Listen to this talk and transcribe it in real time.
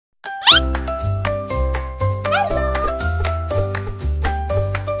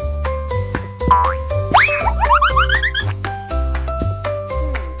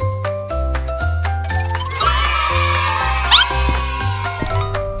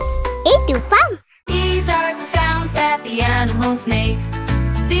the animals make.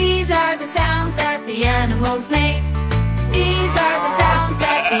 These are the sounds that the animals make. These are the sounds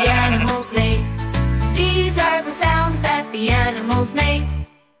that the animals make. These are the sounds that the animals make.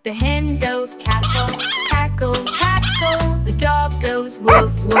 The hen goes cackle, cackle, cackle. The dog goes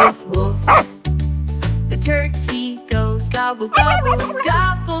woof, woof, woof. The turkey goes gobble, gobble,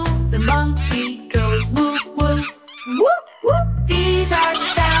 gobble. The monkey goes whoop, whoop, whoop, whoop. These are the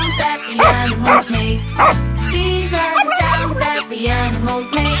sounds that the animals make. These are the sounds that the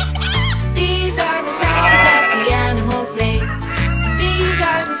animals make. These are the sounds that the animals make. These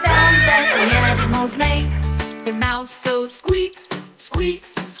are the sounds that the animals make. The mouse goes squeak, squeak,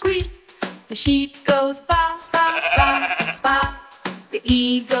 squeak. The sheep goes ba, ba, ba, ba. The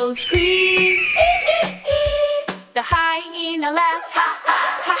eagle screams, ee, ee, ee. The hyena laughs, ha, ha,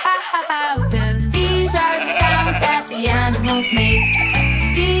 ha, ha, ha, ha. These are the sounds that the animals make.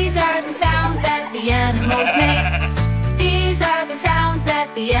 These are the sounds that the animals make. These are the sounds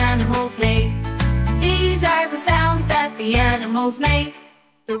that the animals make. These are the sounds that the animals make.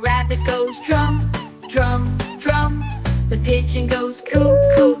 The rabbit goes drum, drum, drum. The pigeon goes coo,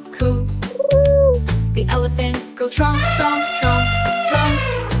 coo, coo. The elephant goes trump, trump, trump, trump.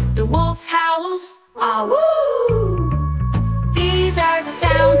 The wolf howls, ah woo. These are the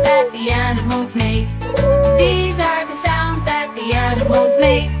sounds that the animals make. These are the sounds that the animals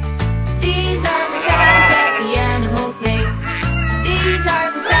make. These are the sounds that the animals make. These are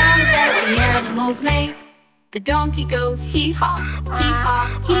the sounds that the animals make. The donkey goes hee-haw, hee-haw,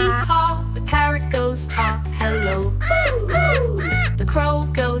 hee-haw. The parrot goes talk, hello. The crow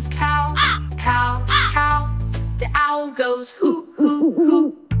goes cow, cow, cow. The owl goes hoo, hoo,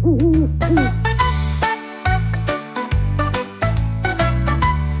 hoo.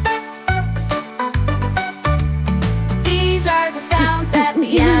 These are the sounds that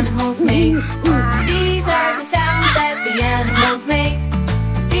the animals make. These are the sounds that the animals make.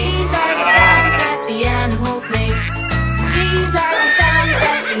 These are the sounds that the animals make. These are the sounds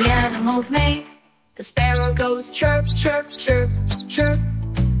that the animals make. The sparrow goes chirp, chirp, chirp.